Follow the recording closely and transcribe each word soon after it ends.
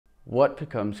What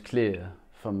becomes clear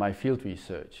from my field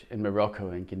research in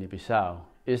Morocco and Guinea-Bissau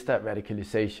is that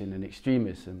radicalization and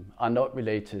extremism are not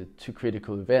related to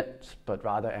critical events, but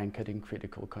rather anchored in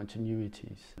critical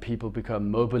continuities. People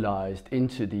become mobilized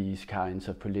into these kinds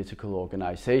of political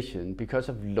organization because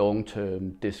of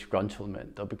long-term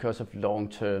disgruntlement or because of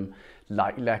long-term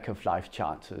lack of life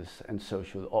chances and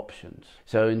social options.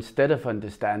 So instead of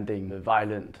understanding the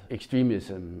violent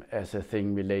extremism as a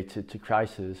thing related to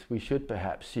crisis, we should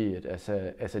perhaps see it as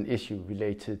an issue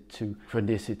related to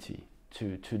chronicity,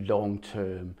 to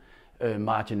long-term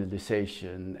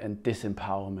marginalization and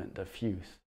disempowerment of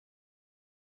youth.